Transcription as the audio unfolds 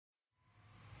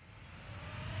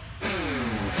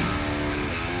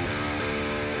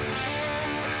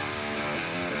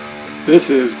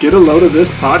This is Get a Load of This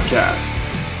podcast,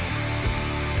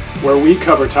 where we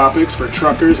cover topics for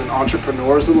truckers and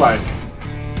entrepreneurs alike.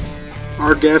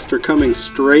 Our guests are coming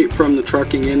straight from the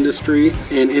trucking industry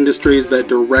and industries that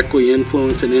directly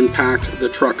influence and impact the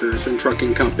truckers and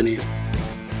trucking companies.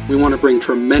 We want to bring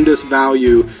tremendous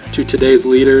value to today's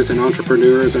leaders and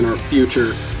entrepreneurs and our future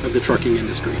of the trucking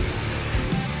industry.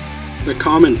 The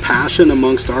common passion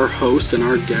amongst our host and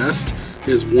our guest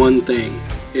is one thing.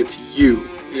 It's you.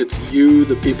 It's you,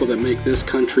 the people that make this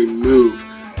country move,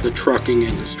 the trucking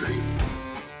industry.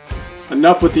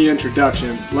 Enough with the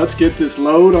introductions. Let's get this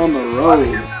load on the road.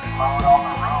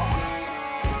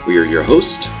 We are your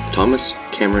hosts, Thomas,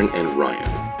 Cameron, and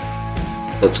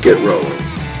Ryan. Let's get rolling.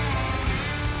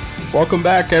 Welcome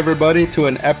back, everybody, to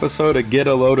an episode of Get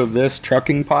a Load of This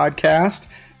trucking podcast.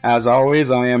 As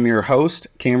always, I am your host,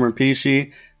 Cameron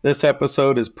Pesci. This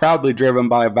episode is proudly driven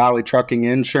by Valley Trucking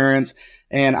Insurance,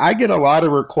 and I get a lot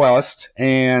of requests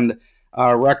and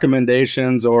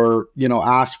recommendations or,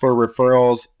 ask for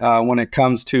referrals when it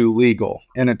comes to legal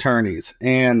and attorneys.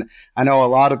 And I know a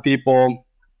lot of people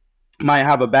might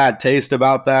have a bad taste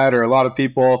about that, or a lot of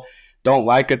people don't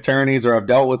like attorneys or have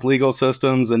dealt with legal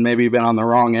systems and maybe been on the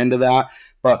wrong end of that.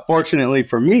 But fortunately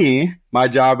for me, my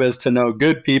job is to know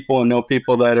good people and know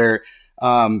people that are,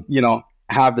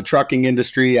 have the trucking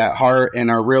industry at heart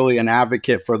and are really an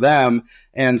advocate for them.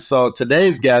 And so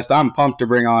today's guest, I'm pumped to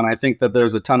bring on. I think that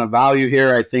there's a ton of value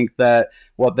here. I think that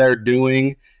what they're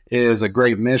doing is a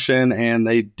great mission, and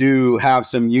they do have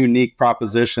some unique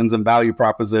propositions and value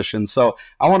propositions. So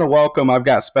I want to welcome, I've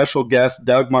got special guest,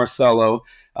 Doug Marcello.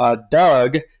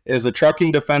 Doug is a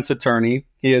trucking defense attorney.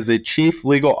 He is a chief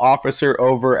legal officer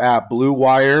over at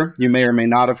BlueWire. You may or may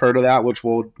not have heard of that, which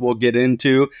we'll get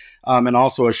into, and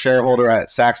also a shareholder at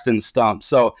Saxton Stump.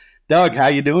 So Doug, how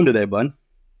you doing today, bud?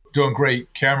 Doing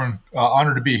great, Cameron.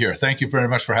 Honored to be here. Thank you very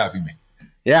much for having me.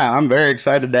 Yeah, I'm very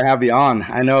excited to have you on.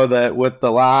 I know that with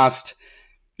the last,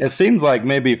 it seems like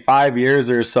maybe 5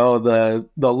 years or so,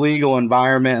 the legal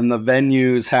environment and the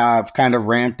venues have kind of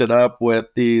ramped it up with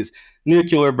these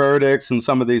nuclear verdicts and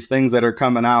some of these things that are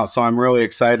coming out. So I'm really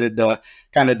excited to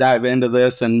kind of dive into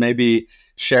this and maybe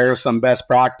share some best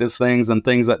practice things and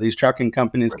things that these trucking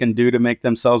companies can do to make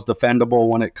themselves defendable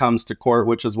when it comes to court,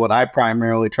 which is what I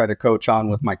primarily try to coach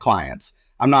on with my clients.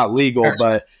 I'm not legal,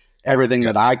 but everything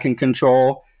that I can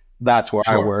control, that's where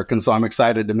I work. And so I'm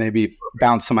excited to maybe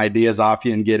bounce some ideas off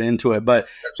you and get into it. But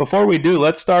before we do,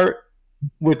 let's start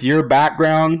with your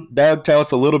background. Doug, tell us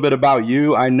a little bit about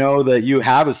you. I know that you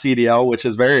have a CDL, which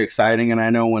is very exciting. And I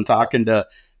know when talking to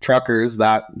truckers,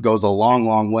 that goes a long,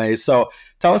 long way. So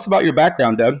tell us about your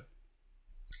background, Doug.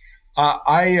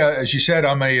 As you said,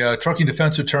 I'm a trucking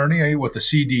defense attorney with a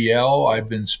CDL. I've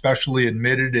been specially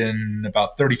admitted in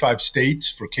about 35 states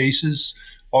for cases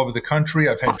all over the country.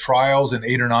 I've had trials in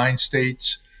 8 or 9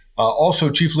 states.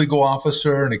 Also chief legal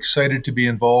officer, and excited to be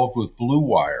involved with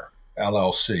BlueWire,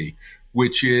 LLC,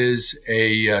 which is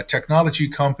a technology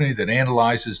company that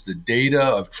analyzes the data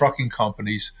of trucking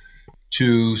companies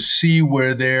to see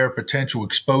where their potential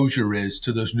exposure is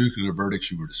to those nuclear verdicts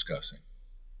you were discussing.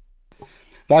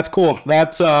 That's cool.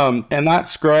 That's and that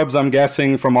scrubs, I'm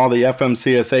guessing, from all the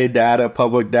FMCSA data,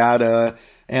 public data,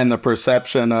 and the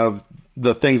perception of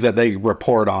the things that they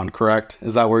report on, correct?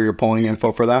 Is that where you're pulling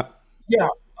info for that? Yeah,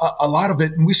 a lot of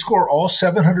it. And we score all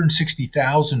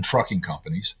 760,000 trucking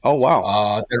companies. Oh,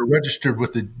 wow. That are registered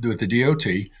with the DOT.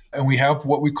 And we have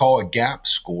what we call a GAP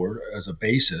score as a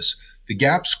basis. The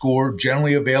GAP score,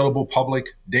 generally available public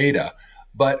data.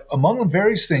 But among the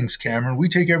various things, Cameron, we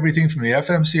take everything from the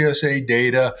FMCSA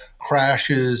data,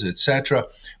 crashes, et cetera.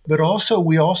 But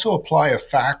we also apply a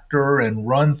factor and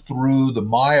run through the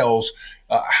miles.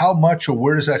 How much or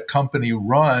where does that company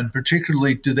run?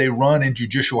 Particularly, do they run in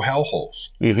judicial hellholes?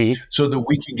 Mm-hmm. So that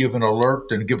we can give an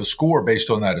alert and give a score based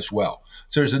on that as well.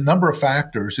 So there's a number of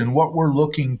factors. And what we're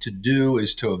looking to do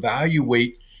is to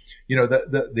evaluate,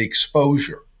 the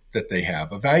exposure that they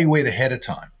have, evaluate ahead of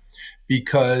time.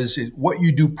 Because what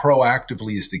you do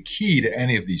proactively is the key to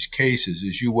any of these cases,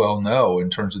 as you well know, in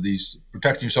terms of these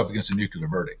protecting yourself against the nuclear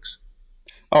verdicts.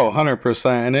 Oh,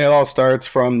 100%. And it all starts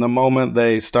from the moment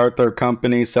they start their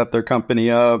company, set their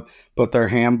company up, put their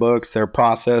handbooks, their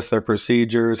process, their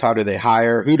procedures. How do they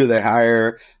hire? Who do they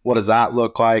hire? What does that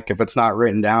look like? If it's not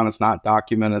written down, it's not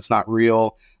documented, it's not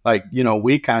real.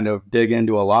 We kind of dig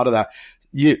into a lot of that.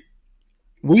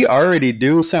 We already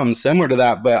do something similar to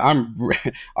that, but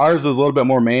ours is a little bit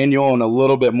more manual and a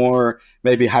little bit more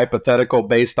maybe hypothetical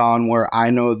based on where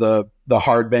I know the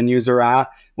hard venues are at,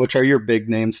 which are your big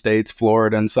name states,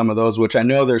 Florida and some of those, which I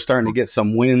know they're starting to get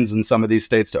some wins in some of these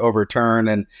states to overturn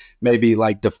and maybe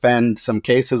like defend some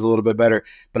cases a little bit better.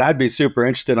 But I'd be super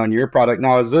interested on your product.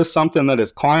 Now, is this something that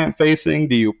is client facing?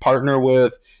 Do you partner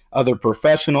with other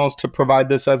professionals to provide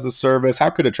this as a service? How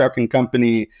could a trucking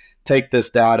company take this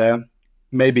data,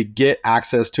 maybe get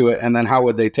access to it, and then how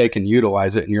would they take and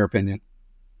utilize it in your opinion?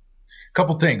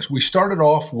 Couple things. We started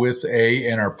off with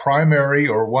and our primary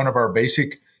or one of our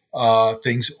basic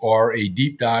things are a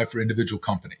deep dive for individual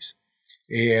companies.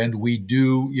 And we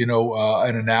do,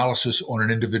 an analysis on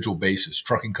an individual basis.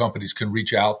 Trucking companies can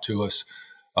reach out to us,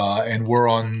 and we're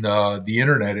on the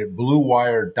internet at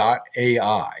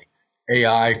BlueWire.ai,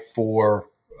 AI for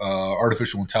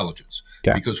artificial intelligence,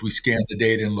 because we scan the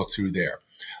data and look through there.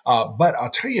 But I'll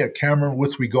tell you, Cameron,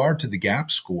 with regard to the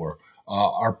GAP score,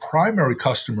 our primary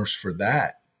customers for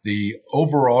that, the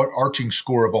overall arching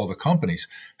score of all the companies,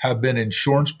 have been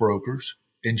insurance brokers,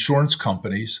 insurance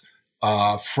companies,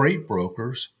 freight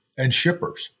brokers, and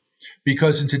shippers.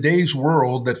 Because in today's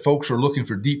world that folks are looking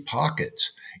for deep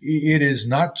pockets, it is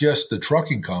not just the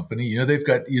trucking company. They've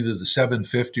got either the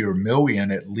 750 or million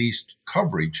at least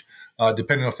coverage,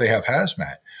 depending on if they have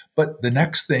hazmat. But the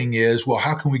next thing is, well,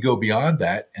 how can we go beyond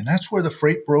that? And that's where the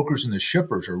freight brokers and the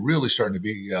shippers are really starting to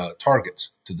be targets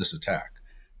to this attack.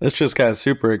 That's just kind of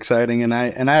super exciting. And I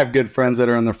have good friends that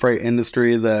are in the freight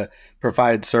industry that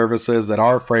provide services that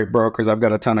are freight brokers. I've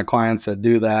got a ton of clients that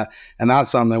do that. And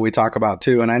that's something that we talk about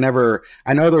too. And I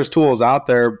know there's tools out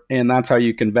there, and that's how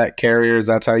you can vet carriers.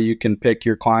 That's how you can pick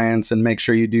your clients and make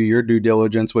sure you do your due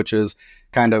diligence, which is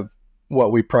kind of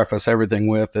what we preface everything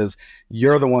with, is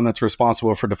you're the one that's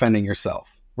responsible for defending yourself,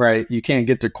 right? You can't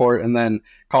get to court and then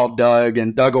call Doug,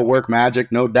 and Doug will work magic,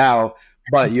 no doubt,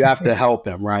 but you have to help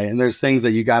him, right? And there's things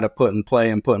that you got to put in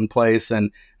place.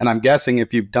 And I'm guessing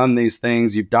if you've done these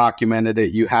things, you've documented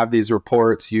it, you have these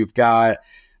reports, you've got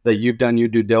that you've done your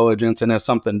due diligence. And if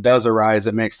something does arise,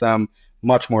 it makes them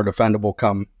much more defendable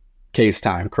come case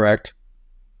time, correct?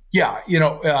 Yeah,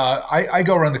 I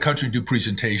go around the country and do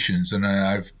presentations, and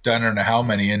I've done I don't know how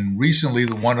many. And recently,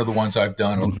 one of the ones I've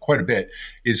done quite a bit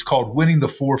is called Winning the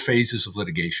 4 Phases of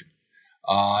Litigation.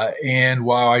 And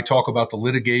while I talk about the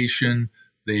litigation,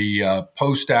 the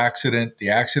post-accident, the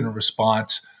accident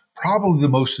response, probably the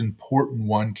most important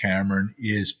one, Cameron,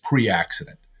 is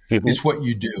pre-accident. Mm-hmm. It's what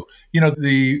you do.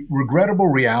 The regrettable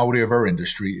reality of our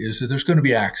industry is that there's going to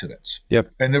be accidents.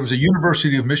 Yep. And there was a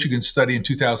University of Michigan study in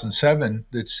 2007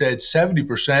 that said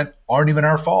 70% aren't even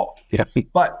our fault. Yeah.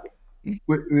 But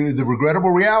the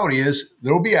regrettable reality is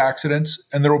there will be accidents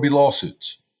and there will be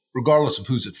lawsuits, regardless of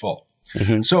who's at fault.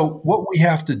 Mm-hmm. So what we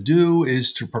have to do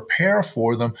is to prepare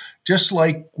for them, just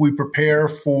like we prepare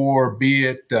for, be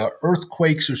it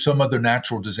earthquakes or some other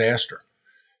natural disaster.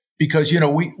 Because,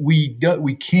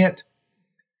 we can't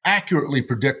accurately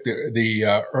predict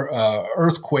the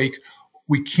earthquake.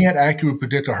 We can't accurately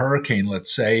predict a hurricane,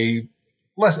 let's say,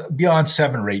 beyond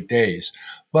 7 or 8 days.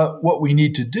 But what we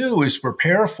need to do is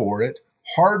prepare for it,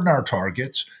 harden our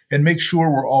targets, and make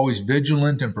sure we're always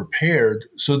vigilant and prepared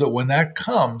so that when that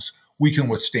comes, we can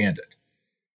withstand it.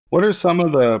 What are some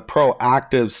of the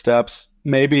proactive steps,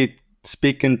 maybe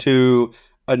speaking to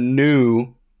a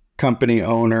new company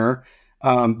owner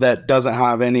that doesn't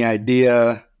have any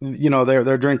idea?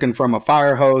 They're drinking from a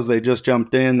fire hose. They just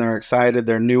jumped in. They're excited.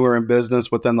 They're newer in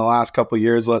business within the last couple of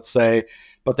years, let's say,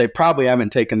 but they probably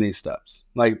haven't taken these steps.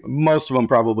 Like most of them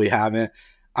probably haven't.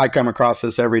 I come across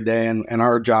this every day, and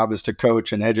our job is to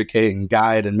coach and educate and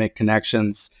guide and make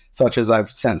connections, such as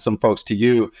I've sent some folks to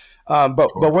you. But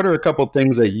what are a couple of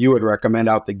things that you would recommend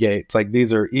out the gates? Like,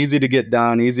 these are easy to get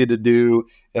done, easy to do.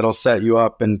 It'll set you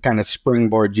up and kind of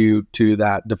springboard you to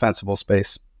that defensible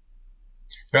space.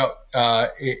 Well,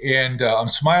 I'm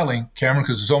smiling, Cameron,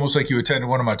 because it's almost like you attended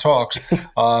one of my talks.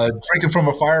 Drinking from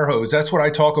a fire hose. That's what I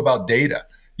talk about data.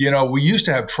 We used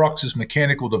to have trucks as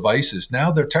mechanical devices.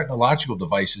 Now they're technological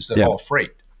devices that haul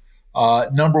freight.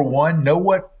 Number one, know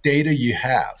what data you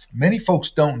have. Many folks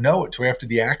don't know it till after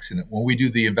the accident. When we do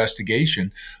the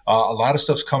investigation, a lot of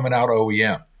stuff's coming out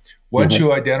OEM. Once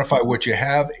you identify what you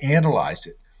have, analyze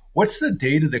it. What's the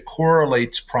data that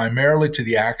correlates primarily to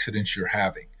the accidents you're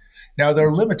having? Now, there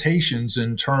are limitations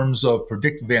in terms of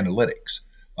predictive analytics.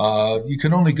 You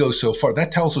can only go so far.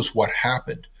 That tells us what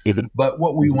happened. Mm-hmm. But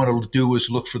what we want to do is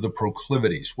look for the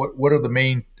proclivities. What are the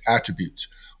main attributes?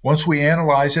 Once we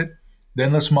analyze it,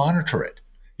 then let's monitor it.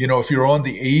 If you're on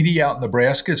the 80 out in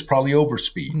Nebraska, it's probably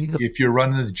overspeed. If you're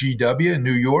running the GW in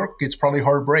New York, it's probably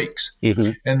hard brakes.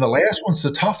 Mm-hmm. And the last one's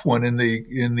the tough one in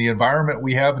the environment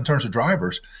we have in terms of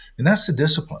drivers, and that's the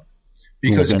discipline.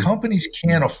 Because companies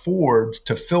can't afford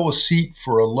to fill a seat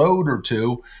for a load or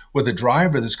two with a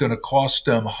driver that's going to cost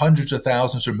them hundreds of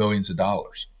thousands or millions of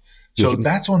dollars. So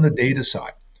that's on the data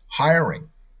side. Hiring,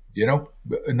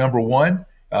 number one,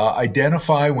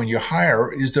 identify when you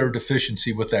hire, is there a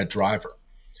deficiency with that driver?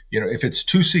 If it's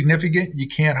too significant, you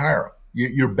can't hire them.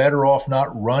 You're better off not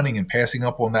running and passing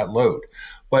up on that load.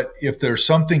 But if there's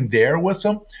something there with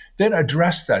them, then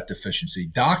address that deficiency.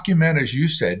 Document, as you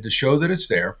said, to show that it's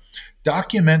there.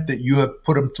 Document that you have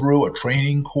put them through a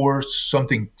training course,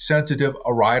 something sensitive,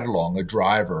 a ride along, a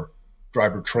driver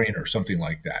trainer, something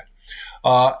like that.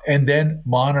 And then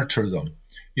monitor them.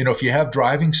 If you have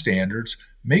driving standards,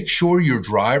 make sure your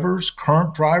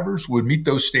current drivers would meet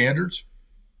those standards.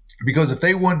 Because if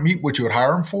they wouldn't meet what you would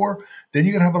hire them for, then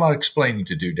you're going to have a lot of explaining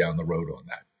to do down the road on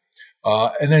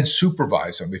that. And then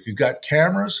supervise them. If you've got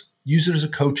cameras, use it as a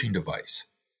coaching device.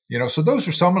 So those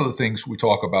are some of the things we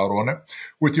talk about on it.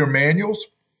 With your manuals,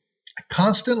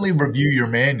 constantly review your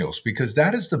manuals because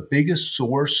that is the biggest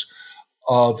source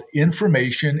of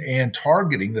information and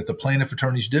targeting that the plaintiff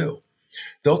attorneys do.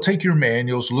 They'll take your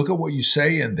manuals, look at what you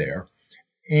say in there,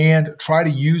 and try to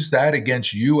use that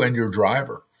against you and your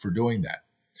driver for doing that.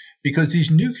 Because these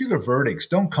nuclear verdicts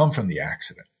don't come from the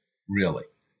accident, really.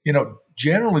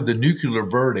 Generally the nuclear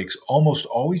verdicts almost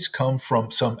always come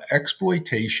from some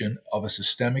exploitation of a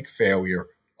systemic failure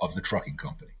of the trucking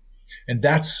company. And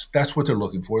that's what they're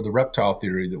looking for, the reptile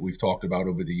theory that we've talked about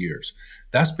over the years.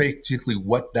 That's basically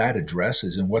what that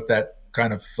addresses and what that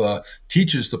kind of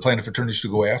teaches the plaintiff attorneys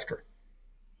to go after.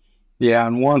 Yeah,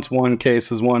 and once one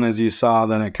case is won, as you saw,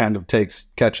 then it kind of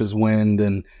catches wind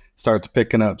and starts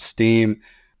picking up steam.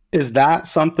 Is that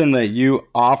something that you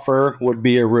offer, would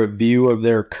be a review of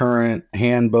their current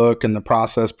handbook and the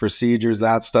process procedures,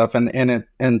 that stuff? And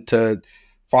to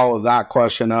follow that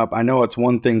question up, I know it's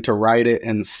one thing to write it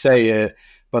and say it,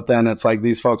 but then it's like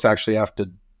these folks actually have to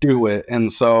do it.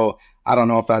 And so I don't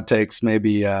know if that takes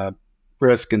maybe a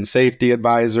risk and safety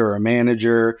advisor or a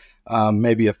manager,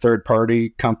 maybe a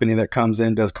third-party company that comes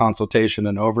in, does consultation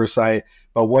and oversight.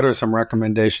 But what are some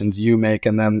recommendations you make?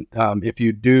 And then if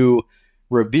you do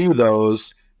review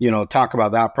those, talk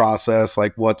about that process,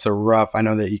 like what's a rough, I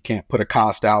know that you can't put a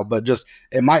cost out, but just,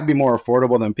 it might be more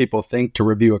affordable than people think to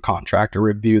review a contract or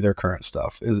review their current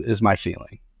stuff is my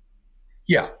feeling.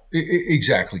 Yeah,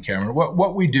 exactly, Cameron.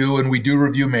 What we do, and we do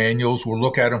review manuals, we'll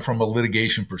look at them from a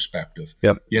litigation perspective.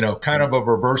 Yep. Kind of a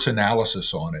reverse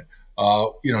analysis on it.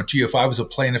 If I was a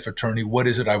plaintiff attorney, what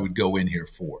is it I would go in here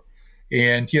for?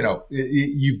 And,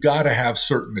 you've got to have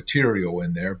certain material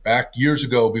in there. Back years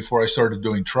ago, before I started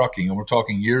doing trucking, and we're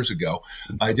talking years ago,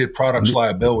 I did products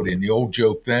liability. And the old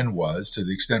joke then was, to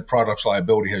the extent products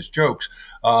liability has jokes,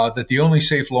 that the only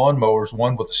safe lawnmower is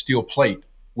one with a steel plate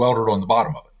welded on the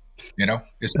bottom of it.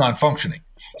 It's non-functioning.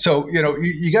 So,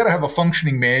 you got to have a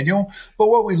functioning manual. But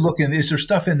what we look in, is there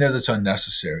stuff in there that's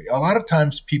unnecessary? A lot of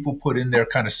times people put in their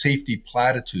kind of safety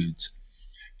platitudes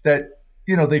that,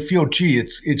 they feel, gee,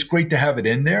 it's great to have it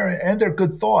in there, and they're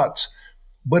good thoughts,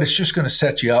 but it's just going to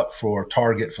set you up for a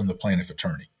target from the plaintiff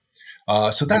attorney.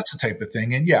 So that's the type of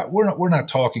thing. And yeah, we're not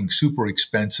talking super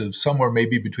expensive, somewhere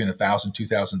maybe between $1,000,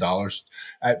 $2,000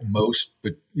 at most,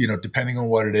 but depending on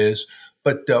what it is.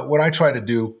 But what I try to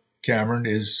do, Cameron,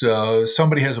 is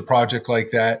somebody has a project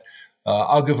like that,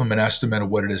 I'll give them an estimate of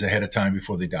what it is ahead of time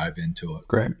before they dive into it.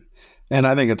 Great. And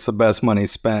I think it's the best money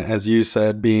spent, as you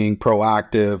said, being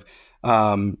proactive.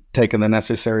 Taking the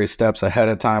necessary steps ahead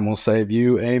of time will save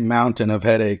you a mountain of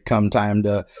headache come time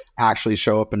to actually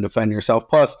show up and defend yourself.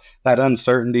 Plus that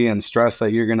uncertainty and stress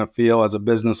that you're going to feel as a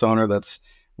business owner that's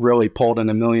really pulled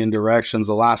in a million directions.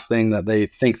 The last thing that they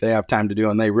think they have time to do,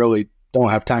 and they really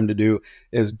don't have time to do,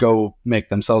 is go make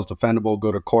themselves defendable,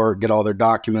 go to court, get all their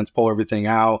documents, pull everything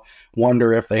out,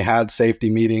 wonder if they had safety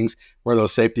meetings, were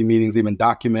those safety meetings even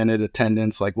documented,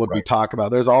 attendance, like what we talk about.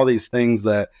 There's all these things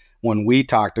that when we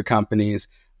talk to companies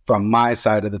from my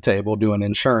side of the table doing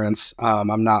insurance,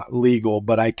 I'm not legal,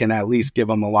 but I can at least give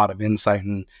them a lot of insight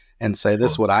and say,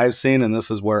 this is what I've seen, and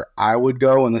this is where I would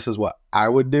go, and this is what I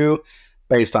would do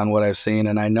based on what I've seen.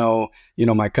 And I know,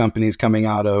 my company's coming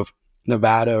out of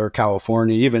Nevada or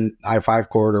California, even I-5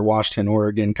 corridor, Washington,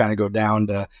 Oregon, kind of go down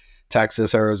to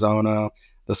Texas, Arizona,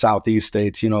 the Southeast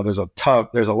states. There's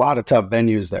a lot of tough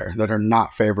venues there that are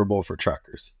not favorable for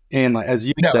truckers. And as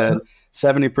you said,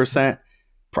 70%,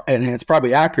 and it's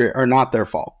probably accurate, are not their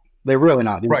fault. They're really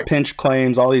not. Pinch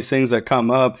claims, all these things that come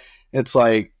up. It's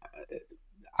like,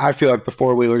 I feel like the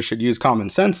four-wheelers should use common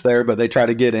sense there, but they try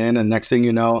to get in, and next thing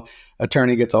you know,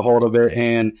 attorney gets a hold of it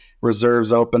and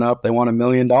reserves open up. They want $1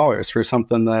 million for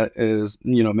something that is,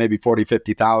 maybe 40,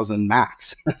 50,000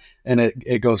 max. And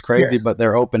it goes crazy, but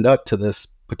they're opened up to this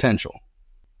potential.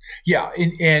 Yeah.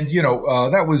 And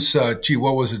that was,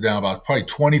 what was it now? About probably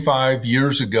 25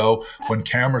 years ago when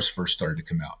cameras first started to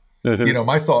come out. Mm-hmm.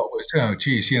 My thought was,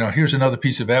 here's another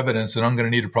piece of evidence that I'm going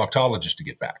to need a proctologist to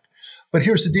get back. But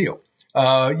here's the deal.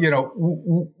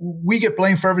 We get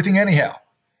blamed for everything anyhow.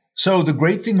 So the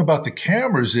great thing about the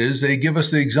cameras is they give us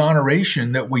the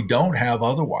exoneration that we don't have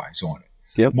otherwise on it.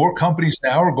 Yep. More companies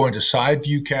now are going to side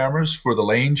view cameras for the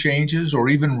lane changes or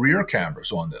even rear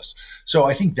cameras on this. So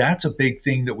I think that's a big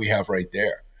thing that we have right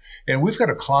there. And we've got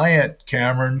a client,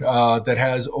 Cameron, that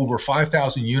has over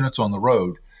 5,000 units on the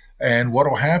road. And what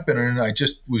will happen, and I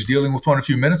just was dealing with one a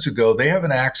few minutes ago, they have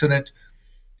an accident,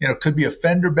 could be a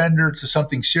fender bender to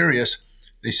something serious.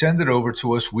 They send it over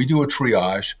to us. We do a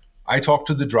triage. I talk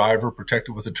to the driver,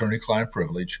 protected with attorney-client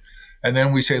privilege. And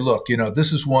then we say, look,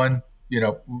 this is one,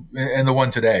 and the one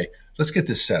today. Let's get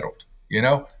this settled.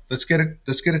 Let's get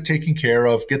it taken care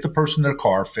of, get the person their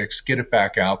car fixed, get it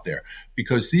back out there,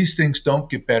 because these things don't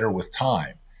get better with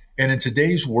time. And in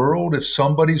today's world, if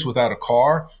somebody's without a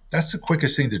car, that's the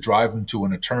quickest thing to drive them to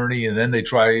an attorney. And then they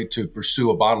try to pursue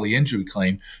a bodily injury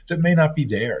claim that may not be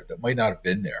there, that might not have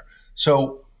been there.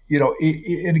 So,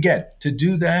 and again, to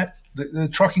do that, the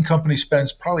trucking company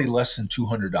spends probably less than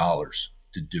 $200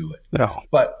 to do it. No.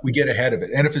 But we get ahead of it.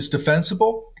 And if it's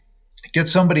defensible, get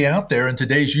somebody out there in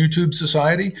today's YouTube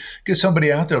society, get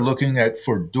somebody out there looking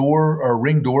for door or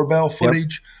Ring doorbell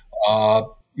footage,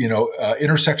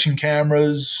 intersection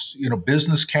cameras,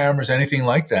 business cameras, anything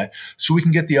like that, so we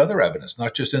can get the other evidence,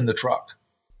 not just in the truck.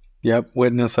 Yep,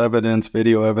 witness evidence,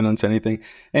 video evidence, anything.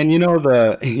 And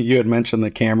you had mentioned the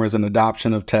cameras and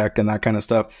adoption of tech and that kind of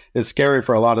stuff is scary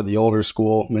for a lot of the older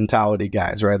school mentality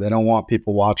guys, right? They don't want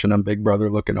people watching them, Big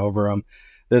Brother looking over them,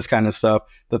 this kind of stuff.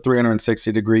 The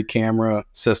 360-degree camera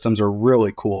systems are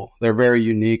really cool. They're very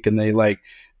unique, and they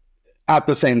at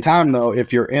the same time, though,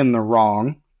 if you're in the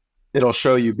wrong, it'll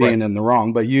show you being in the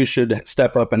wrong, but you should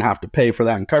step up and have to pay for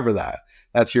that and cover that.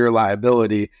 That's your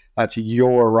liability. That's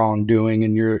your wrongdoing.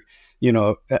 And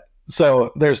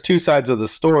so there's two sides of the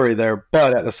story there,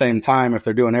 but at the same time, if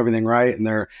they're doing everything right and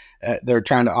they're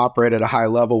trying to operate at a high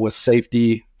level with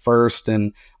safety first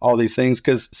and all these things,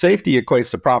 because safety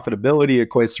equates to profitability,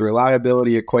 equates to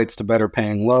reliability, equates to better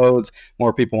paying loads,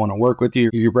 more people want to work with you,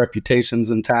 your reputation's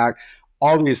intact.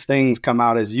 All these things come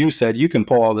out, as you said, you can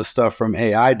pull all this stuff from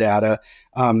AI data.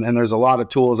 And there's a lot of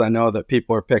tools I know that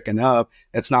people are picking up.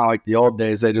 It's not like the old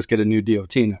days, they just get a new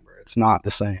DOT number. It's not the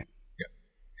same.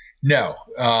 No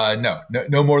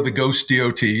more of the ghost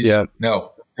DOTs. Yeah.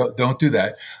 No, don't do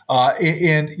that.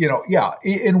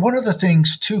 And one of the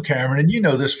things too, Cameron, and you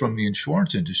know this from the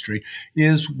insurance industry,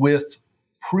 is with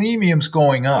premiums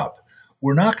going up,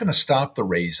 we're not going to stop the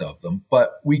raise of them, but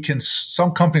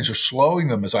some companies are slowing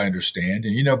them, as I understand,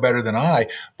 and you know better than I,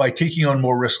 by taking on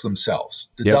more risk themselves,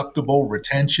 deductible,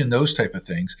 retention, those type of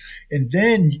things. And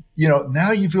then,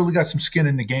 now you've really got some skin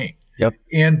in the game. Yep.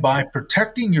 And by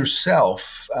protecting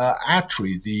yourself,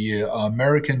 ATRI, the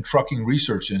American Trucking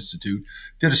Research Institute,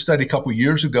 did a study a couple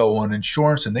years ago on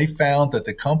insurance, and they found that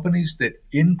the companies that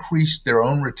increased their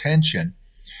own retention,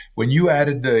 when you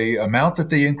added the amount that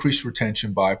they increased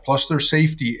retention by, plus their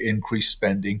safety increased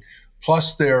spending,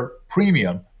 plus their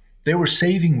premium, they were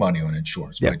saving money on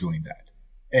insurance by doing that.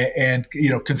 And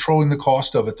controlling the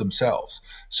cost of it themselves.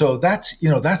 So that's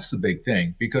the big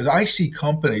thing, because I see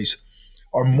companies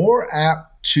are more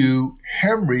apt to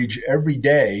hemorrhage every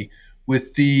day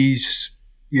with these,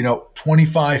 $25,000,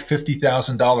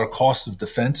 $50,000 cost of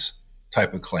defense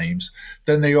type of claims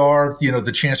than they are,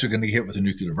 the chance they're going to get hit with a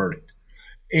nuclear verdict.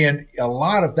 And a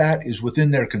lot of that is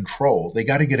within their control. They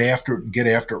got to get after it and get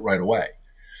after it right away.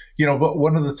 But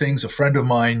one of the things a friend of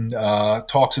mine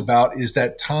talks about is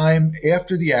that time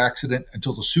after the accident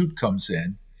until the suit comes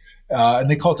in,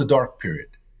 and they call it the dark period,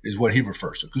 is what he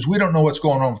refers to, because we don't know what's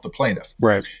going on with the plaintiff.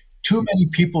 Right. Too many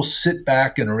people sit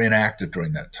back and are inactive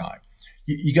during that time.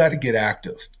 You got to get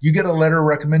active. You get a letter of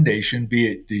recommendation, be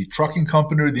it the trucking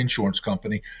company or the insurance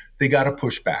company, they got to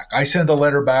push back. I send a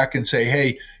letter back and say,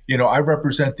 hey, I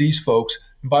represent these folks.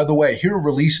 And by the way, here are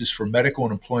releases for medical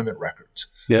and employment records.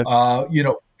 Yeah.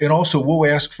 And also we'll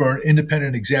ask for an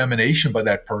independent examination by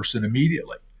that person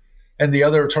immediately. And the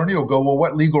other attorney will go, well,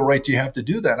 what legal right do you have to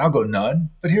do that? And I'll go, none.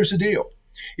 But here's the deal.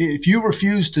 If you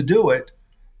refuse to do it,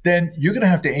 then you're going to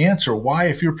have to answer why,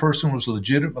 if your person was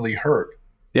legitimately hurt,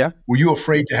 Yeah. Were you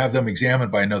afraid to have them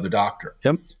examined by another doctor?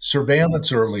 Yep.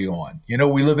 Surveillance early on.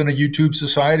 We live in a YouTube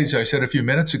society, as I said a few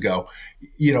minutes ago.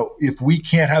 If we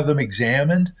can't have them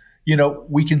examined,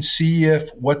 we can see if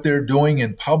what they're doing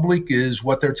in public is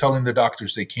what they're telling the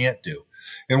doctors they can't do.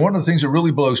 And one of the things that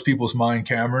really blows people's mind,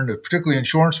 Cameron, particularly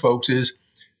insurance folks, is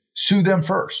sue them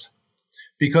first.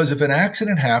 Because if an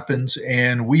accident happens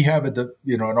and we have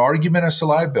an argument as to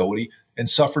liability and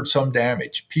suffered some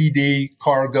damage, PD,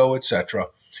 cargo, etc.,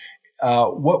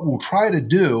 what we'll try to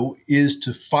do is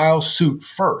to file suit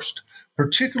first,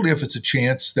 particularly if it's a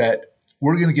chance that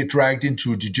we're going to get dragged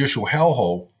into a judicial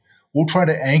hellhole. We'll try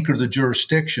to anchor the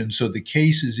jurisdiction so the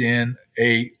case is in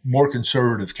a more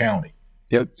conservative county.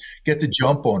 Yep. Get the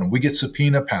jump on them. We get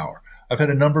subpoena power. I've had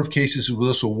a number of cases where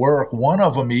this will work. One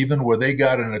of them even where they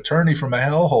got an attorney from a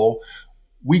hellhole.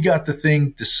 We got the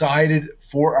thing decided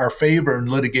for our favor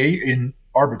in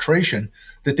arbitration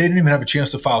that they didn't even have a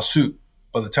chance to file suit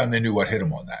by the time they knew what hit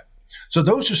them on that. So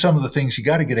those are some of the things you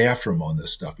got to get after them on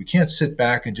this stuff. We can't sit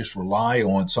back and just rely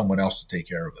on someone else to take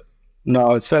care of it.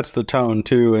 No, it sets the tone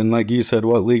too. And like you said,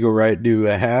 what legal right do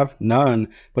I have? None,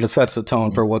 but it sets the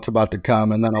tone for what's about to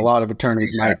come. And then a lot of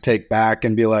attorneys might take back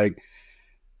and be like,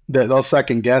 they'll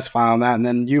second guess filing that. And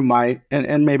then you might,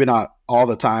 and maybe not all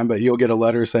the time, but you'll get a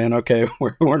letter saying, okay,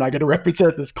 we're not going to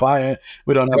represent this client.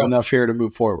 We don't have enough here to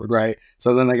move forward. Right.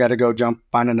 So then they got to go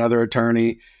find another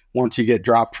attorney. Once you get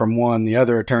dropped from one, the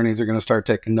other attorneys are going to start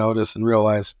taking notice and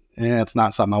realize, it's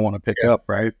not something I want to pick up.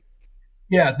 Right.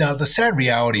 Yeah. Now the sad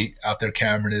reality out there,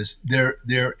 Cameron, is there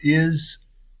is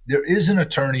an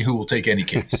attorney who will take any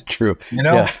case. True.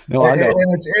 Yeah. No, I know.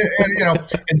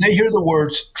 And they hear the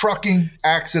words trucking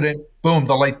accident, boom,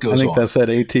 the light goes on. I think that's at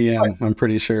ATM. I'm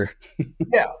pretty sure.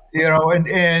 Yeah.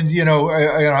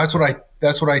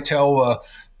 That's what I tell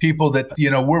people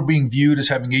that, we're being viewed as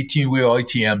having 18-wheel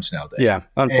ATMs nowadays. Yeah.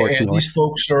 Unfortunately. And these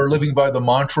folks are living by the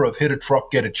mantra of hit a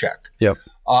truck, get a check. Yep.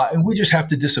 And we just have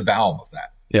to disavow them of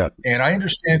that. Yeah. And I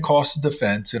understand cost of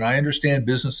defense and I understand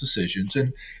business decisions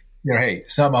and, hey,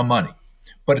 it's not my money.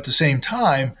 But at the same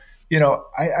time,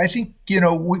 I think,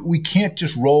 we can't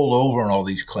just roll over on all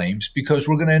these claims because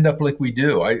we're going to end up like we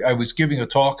do. I was giving a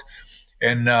talk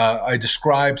and I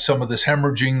described some of this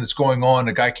hemorrhaging that's going on.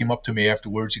 A guy came up to me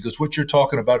afterwards. He goes, what you're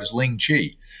talking about is Ling Chi.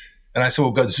 And I said,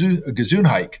 well,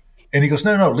 Gesundheit. And he goes,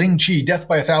 no, Ling Chi, death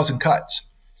by 1,000 cuts.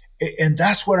 And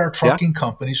that's what our trucking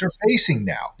companies are facing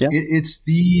now. Yeah. It's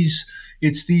these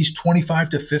 $25,000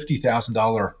 to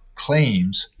 $50,000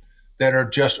 claims that are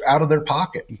just out of their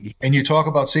pocket. And you talk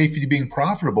about safety being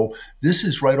profitable. This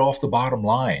is right off the bottom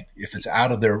line. If it's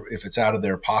out of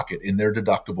their pocket in their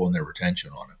deductible and their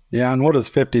retention on it. Yeah. And what does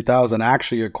 50,000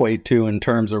 actually equate to in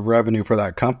terms of revenue for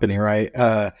that company? Right.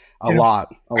 A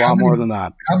lot more than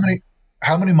that.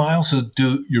 How many miles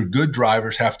do your good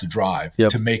drivers have to drive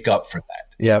to make up for that?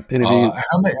 Yep.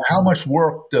 How much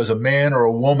work does a man or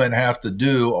a woman have to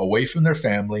do away from their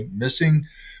family, missing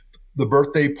the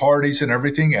birthday parties and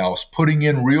everything else, putting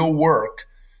in real work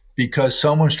because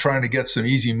someone's trying to get some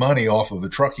easy money off of a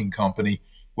trucking company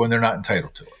when they're not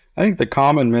entitled to it? I think the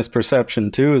common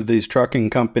misperception too is these trucking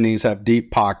companies have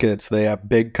deep pockets. They have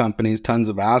big companies, tons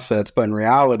of assets, but in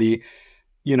reality,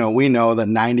 we know that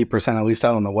 90%, at least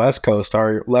out on the West Coast,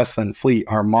 are less than fleet,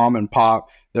 are mom and pop.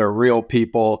 They're real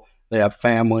people. They have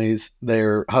families.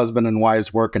 Their husband and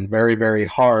wives working very, very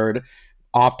hard,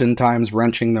 oftentimes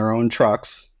wrenching their own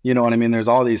trucks. You know what I mean? There's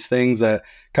all these things that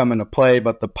come into play,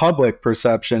 but the public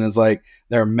perception is like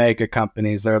they're mega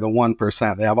companies. They're the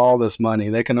 1%. They have all this money.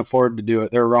 They can afford to do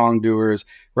it. They're wrongdoers.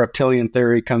 Reptilian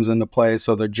theory comes into play.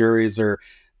 So the juries are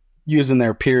using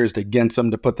their peers against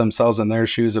them to put themselves in their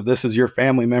shoes. If this is your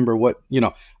family member,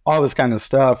 all this kind of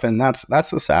stuff. And that's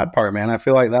the sad part, man. I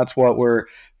feel like that's what we're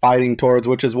fighting towards,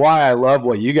 which is why I love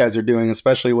what you guys are doing,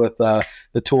 especially with the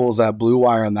tools at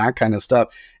BlueWire and that kind of stuff.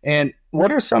 And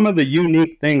what are some of the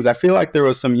unique things? I feel like there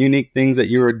was some unique things that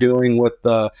you were doing with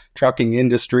the trucking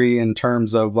industry in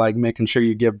terms of like making sure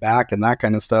you give back and that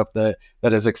kind of stuff that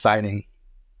is exciting.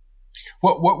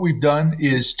 What we've done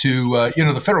is to,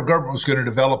 the federal government was going to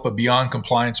develop a beyond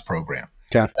compliance program.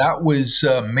 Okay. That was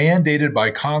mandated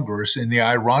by Congress in the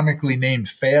ironically named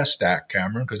FAST Act,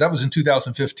 Cameron, because that was in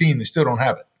 2015. They still don't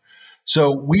have it.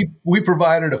 So we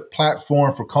provided a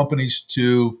platform for companies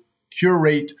to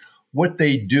curate what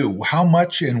they do, how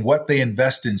much and what they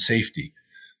invest in safety,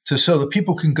 so that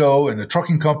people can go and the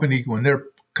trucking company, when they're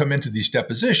come into these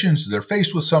depositions, they're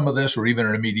faced with some of this or even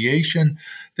in a mediation,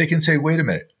 they can say, wait a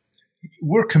minute,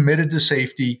 we're committed to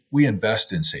safety. We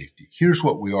invest in safety. Here's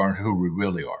what we are and who we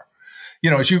really are.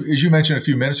 As you mentioned a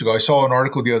few minutes ago, I saw an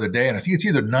article the other day, and I think it's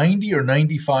either 90 or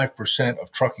 95%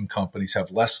 of trucking companies have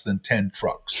less than 10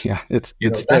 trucks. Yeah, it's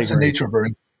that's the nature of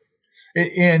it.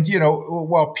 And,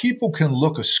 while people can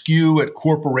look askew at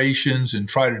corporations and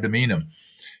try to demean them,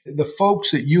 the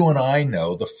folks that you and I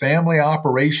know, the family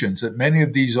operations that many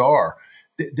of these are,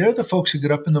 they're the folks who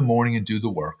get up in the morning and do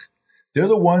the work. They're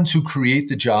the ones who create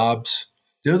the jobs.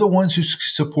 They're the ones who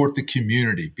support the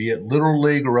community, be it Little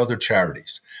League or other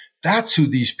charities. That's who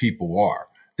these people are.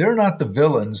 They're not the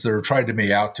villains that are tried to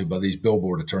make out to by these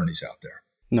billboard attorneys out there.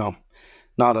 No,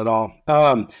 not at all.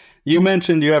 You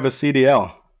mentioned you have a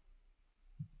CDL.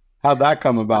 How'd that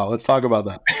come about? Let's talk about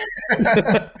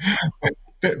that.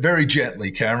 Very gently,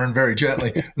 Cameron, very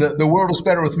gently. The world is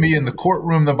better with me in the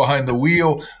courtroom than behind the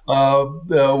wheel.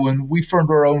 When we formed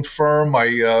our own firm, my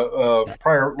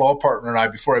prior law partner and I,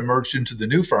 before I merged into the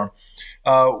new firm,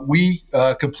 we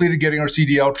completed getting our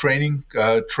CDL training,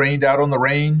 trained out on the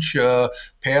range,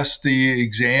 passed the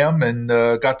exam, and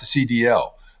got the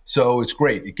CDL. So it's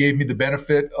great. It gave me the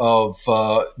benefit of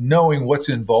knowing what's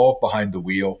involved behind the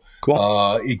wheel.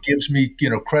 Cool. It gives me,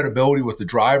 credibility with the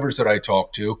drivers that I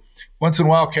talk to. Once in a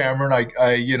while, Cameron,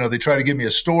 I they try to give me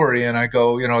a story, and I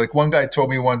go, like one guy told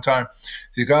me one time,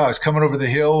 he's like, I was coming over the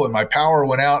hill and my power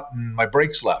went out and my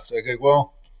brakes left. I go,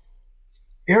 well,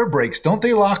 air brakes, don't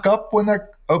they lock up when they're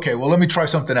okay? Well, let me try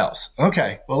something else.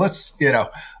 Okay, well, let's,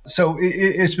 So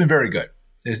it's been very good.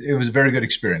 It was a very good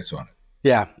experience on it.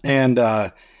 Yeah, and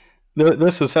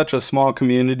this is such a small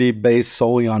community based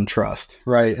solely on trust,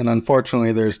 right? And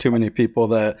unfortunately, there's too many people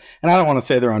that, and I don't want to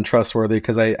say they're untrustworthy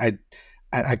because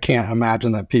I can't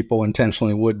imagine that people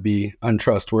intentionally would be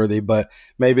untrustworthy, but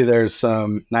maybe there's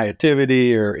some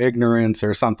naivety or ignorance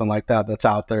or something like that that's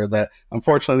out there that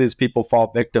unfortunately these people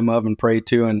fall victim of and prey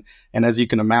to. And as you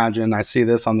can imagine, I see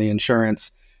this on the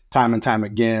insurance time and time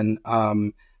again,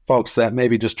 folks that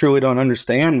maybe just truly don't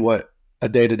understand what a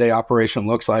day-to-day operation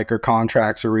looks like, or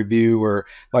contracts or review, or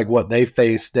like what they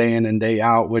face day in and day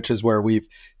out, which is where we've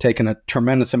taken a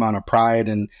tremendous amount of pride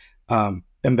and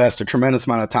invest a tremendous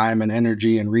amount of time and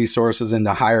energy and resources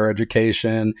into higher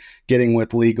education, getting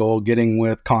with legal, getting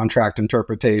with contract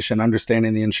interpretation,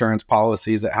 understanding the insurance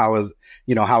policies, how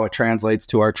it translates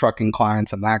to our trucking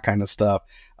clients and that kind of stuff.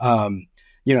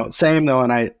 Same though.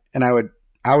 And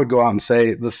I would go out and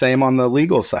say the same on the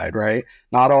legal side, right?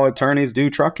 Not all attorneys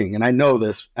do trucking. And I know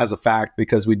this as a fact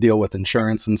because we deal with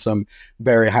insurance and some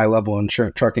very high level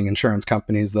trucking insurance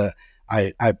companies that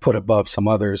I put above some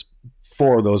others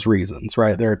for those reasons,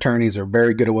 right? Their attorneys are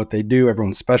very good at what they do.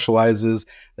 Everyone specializes.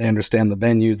 They understand the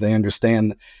venues. They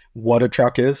understand what a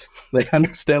truck is. They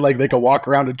understand, like, they can walk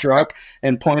around a truck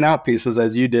and point out pieces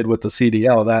as you did with the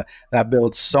CDL. That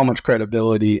builds so much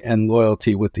credibility and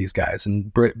loyalty with these guys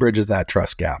and bridges that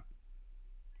trust gap.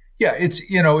 Yeah, it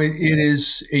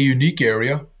is a unique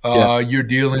area. You're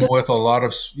dealing with a lot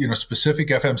of, specific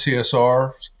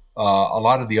FMCSR, a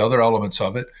lot of the other elements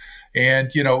of it.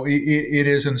 And, it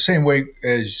is in the same way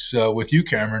as with you,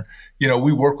 Cameron.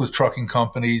 We work with trucking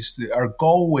companies. Our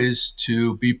goal is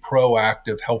to be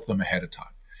proactive, help them ahead of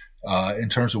time in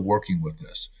terms of working with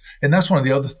this. And that's one of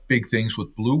the other big things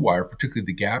with BlueWire, particularly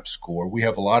the GAP score. We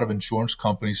have a lot of insurance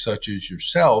companies such as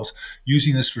yourselves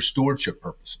using this for stewardship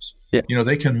purposes. Yeah.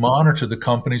 They can monitor the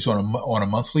companies on a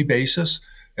monthly basis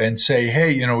and say,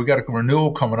 hey, we got a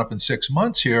renewal coming up in 6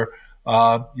 months here.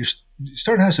 You're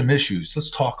starting to have some issues. Let's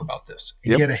talk about this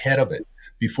and get ahead of it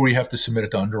before you have to submit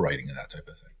it to underwriting and that type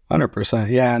of thing. 100%.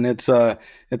 Yeah. And it's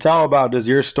all about, does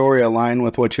your story align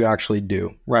with what you actually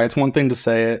do, right? It's one thing to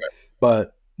say it,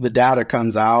 but the data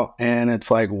comes out and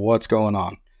it's like, what's going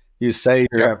on? You say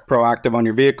you're proactive on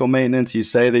your vehicle maintenance. You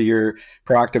say that you're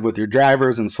proactive with your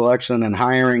drivers and selection and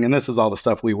hiring. And this is all the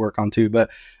stuff we work on too. But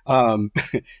I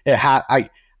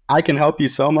can help you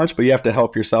so much, but you have to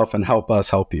help yourself and help us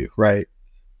help you, right?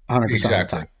 100% exactly. of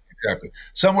the time. Exactly.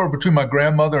 Somewhere between my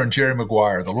grandmother and Jerry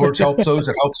Maguire. The Lord helps those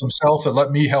that helps himself, and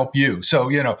let me help you. So,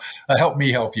 help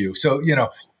me help you. So,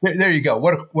 there you go.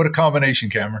 What a combination,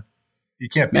 Cameron. You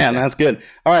can't beat that. That's good.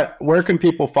 All right. Where can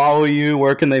people follow you?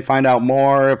 Where can they find out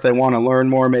more if they want to learn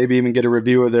more, maybe even get a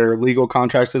review of their legal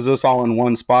contracts? Is this all in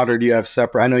one spot, or do you have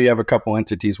separate? I know you have a couple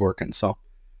entities working, so.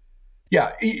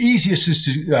 Yeah, easiest is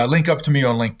to link up to me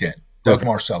on LinkedIn, Doug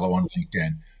Marcello on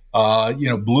LinkedIn.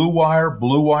 BlueWire,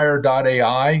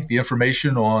 BlueWire.ai, the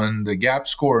information on the GAP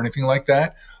score or anything like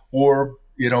that. Or,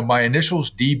 my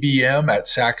initials, DBM at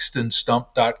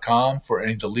saxtonstump.com for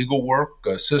any of the legal work,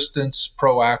 assistance,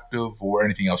 proactive, or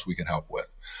anything else we can help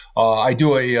with. I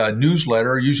do a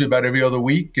newsletter usually about every other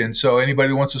week. And so anybody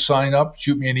who wants to sign up,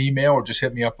 shoot me an email or just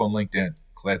hit me up on LinkedIn.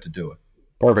 Glad to do it.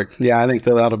 Perfect. Yeah, I think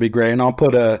that'll be great. And I'll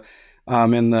put a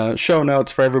in the show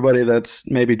notes for everybody that's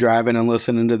maybe driving and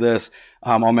listening to this.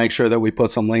 I'll make sure that we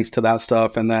put some links to that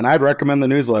stuff. And then I'd recommend the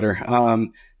newsletter.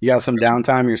 You got some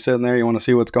downtime, you're sitting there, you want to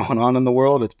see what's going on in the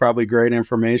world. It's probably great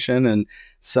information, and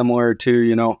similar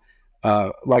to,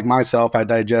 like myself, I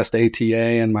digest ATA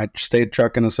and my state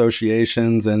trucking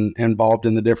associations and involved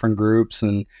in the different groups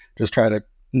and just try to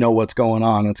know what's going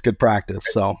on. It's good practice.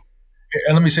 So,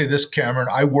 and let me say this, Cameron,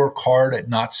 I work hard at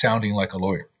not sounding like a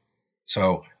lawyer.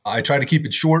 So I try to keep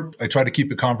it short. I try to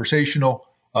keep it conversational.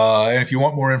 And if you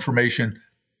want more information,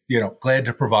 glad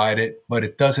to provide it, but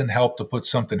it doesn't help to put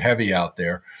something heavy out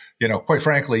there. Quite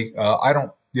frankly, I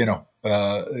don't,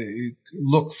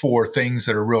 look for things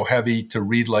that are real heavy to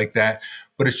read like that,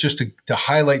 but it's just to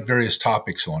highlight various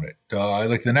topics on it.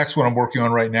 Like the next one I'm working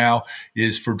on right now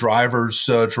is for drivers,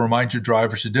 to remind your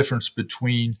drivers the difference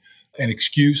between an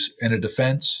excuse and a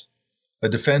defense. A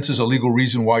defense is a legal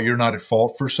reason why you're not at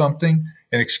fault for something.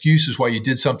 An excuse is why you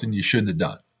did something you shouldn't have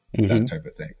done. That type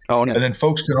of thing. Oh, no. And then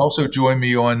folks can also join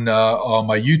me on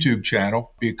my YouTube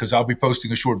channel, because I'll be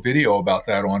posting a short video about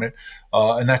that on it.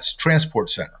 And that's Transport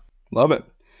Center. Love it.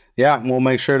 Yeah, we'll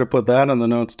make sure to put that in the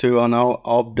notes too. And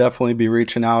I'll definitely be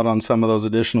reaching out on some of those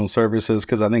additional services,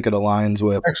 because I think it aligns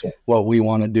with what we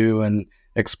want to do and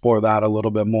explore that a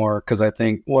little bit more, because I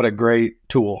think what a great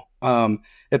tool.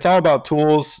 It's all about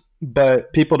tools,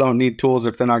 but people don't need tools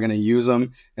if they're not going to use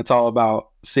them. It's all about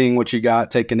seeing what you got,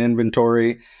 taking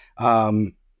inventory,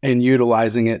 and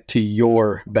utilizing it to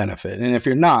your benefit. And if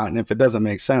you're not, and if it doesn't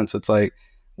make sense, it's like,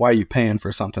 why are you paying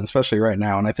for something, especially right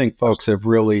now? And I think folks have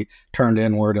really turned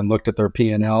inward and looked at their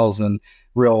P&Ls and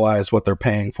realized what they're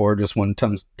paying for just when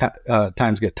times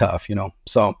get tough,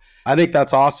 So I think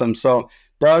that's awesome. So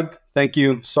Doug, thank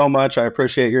you so much. I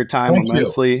appreciate your time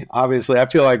immensely. Obviously, I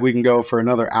feel like we can go for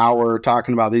another hour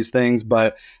talking about these things,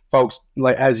 but folks,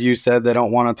 like as you said, they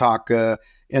don't want to talk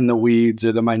in the weeds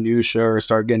or the minutia or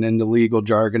start getting into legal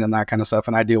jargon and that kind of stuff.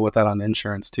 And I deal with that on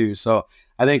insurance too. So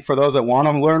I think for those that want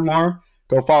to learn more,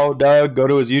 go follow Doug, go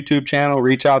to his YouTube channel,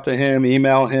 reach out to him,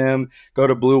 email him, go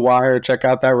to BlueWire, check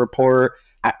out that report.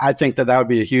 I think that would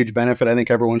be a huge benefit. I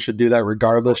think everyone should do that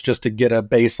regardless, just to get a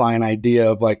baseline idea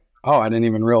of like, oh, I didn't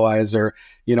even realize, or,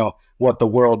 what the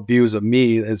world views of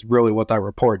me is really what that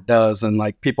report does. And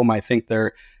like people might think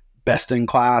they're best in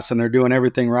class and they're doing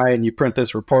everything right. And you print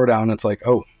this report out and it's like,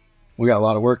 oh, we got a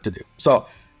lot of work to do. So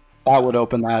that would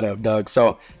open that up, Doug.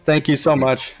 So thank you so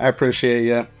much. I appreciate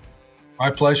you. My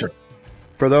pleasure.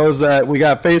 For those that we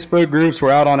got Facebook groups,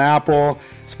 we're out on Apple,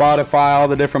 Spotify, all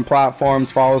the different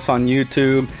platforms. Follow us on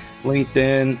YouTube,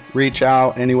 LinkedIn, reach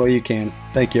out any way you can.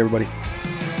 Thank you, everybody.